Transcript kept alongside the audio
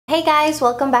Hey guys,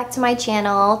 welcome back to my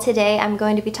channel. Today I'm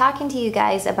going to be talking to you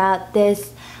guys about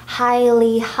this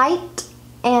highly hyped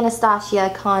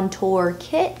Anastasia Contour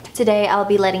Kit. Today I'll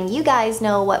be letting you guys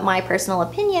know what my personal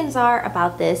opinions are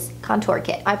about this contour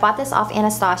kit. I bought this off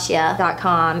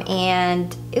Anastasia.com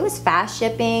and it was fast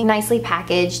shipping, nicely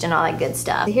packaged and all that good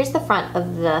stuff. So here's the front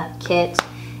of the kit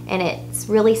and it's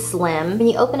really slim. When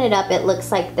you open it up, it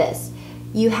looks like this.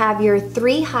 You have your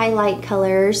 3 highlight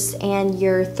colors and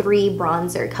your 3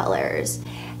 bronzer colors.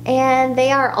 And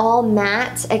they are all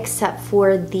matte except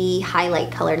for the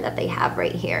highlight color that they have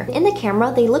right here. In the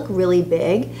camera, they look really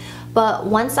big, but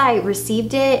once I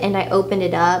received it and I opened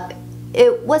it up,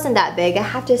 it wasn't that big. I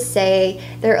have to say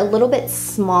they're a little bit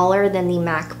smaller than the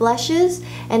MAC blushes,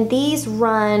 and these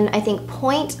run I think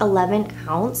 0.11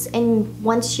 ounce, and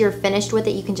once you're finished with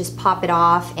it you can just pop it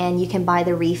off and you can buy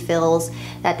the refills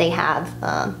that they have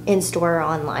in store or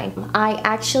online. I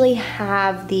actually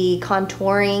have the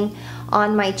contouring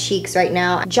on my cheeks right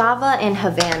now. Java and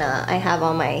Havana I have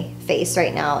on my face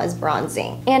right now as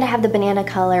bronzing, and I have the banana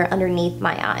color underneath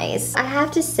my eyes. I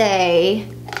have to say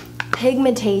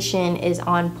pigmentation is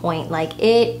on point. Like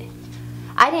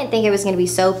I didn't think it was going to be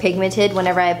so pigmented.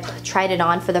 Whenever I tried it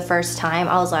on for the first time,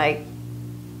 I was like,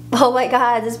 oh my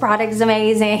god, this product is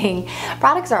amazing.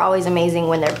 Products are always amazing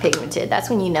when they're pigmented. That's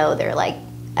when you know they're like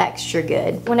extra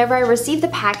good. Whenever I received the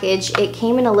package, it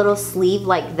came in a little sleeve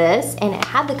like this and it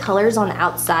had the colors on the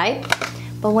outside,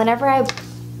 but whenever I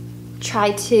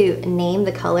tried to name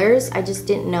the colors, I just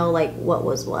didn't know like what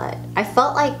was what. I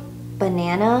felt like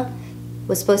banana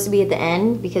was supposed to be at the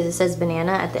end because it says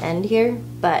banana at the end here,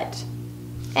 but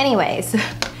anyways,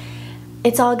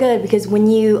 it's all good because when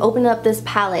you open up this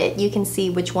palette you can see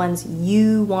which ones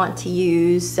you want to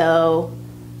use, so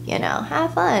you know,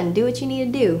 have fun, do what you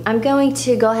need to do. I'm going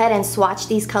to go ahead and swatch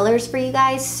these colors for you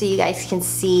guys so you guys can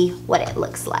see what it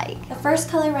looks like. The first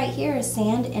color right here is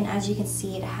Sand, and as you can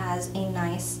see it has a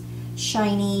nice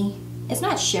shiny, it's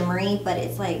not shimmery but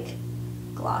it's like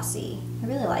glossy. I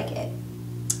really like it.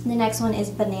 The next one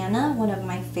is Banana, one of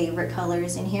my favorite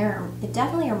colors in here. It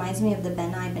definitely reminds me of the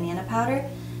Ben Nye banana powder,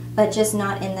 but just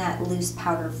not in that loose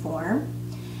powder form.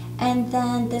 And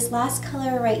then this last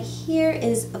color right here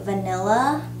is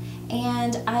Vanilla,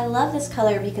 and I love this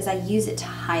color because I use it to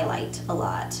highlight a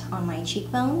lot on my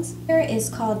cheekbones. Here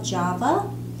is called Java.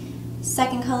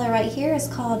 Second color right here is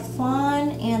called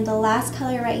Fawn, and the last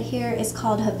color right here is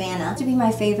called Havana. To be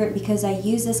my favorite because I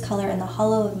use this color in the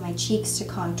hollow of my cheeks to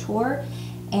contour.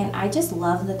 And I just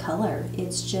love the color.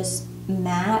 It's just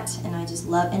matte and I just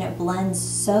love, and it blends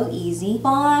so easy.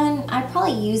 Fawn, I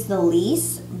probably use the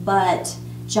least, but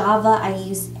Java I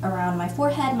use around my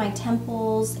forehead, my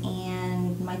temples,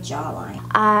 and my jawline.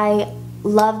 I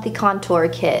love the Contour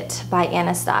Kit by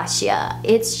Anastasia.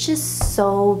 It's just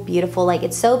so beautiful. Like,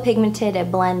 it's so pigmented,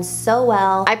 it blends so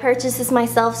well. I purchased this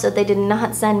myself, so they did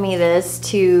not send me this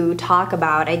to talk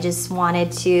about. I just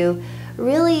wanted to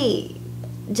really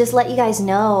just let you guys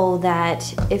know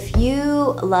that if you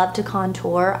love to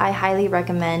contour, I highly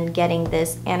recommend getting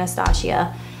this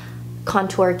Anastasia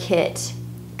Contour Kit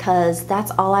because that's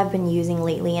all I've been using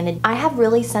lately, and I have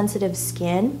really sensitive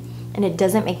skin and it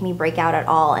doesn't make me break out at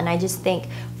all, and I just think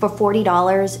for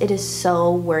 $40 it is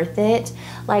so worth it.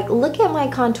 Like, look at my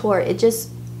contour,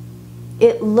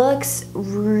 it looks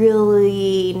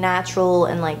really natural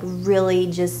and like really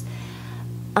just,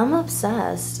 I'm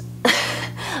obsessed.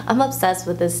 I'm obsessed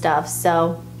with this stuff.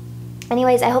 So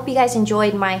anyways, I hope you guys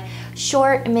enjoyed my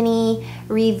short mini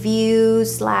review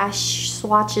slash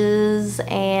swatches,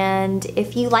 and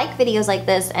if you like videos like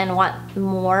this and want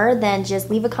more, then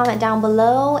just leave a comment down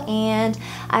below and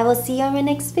I will see you in my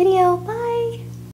next video. Bye.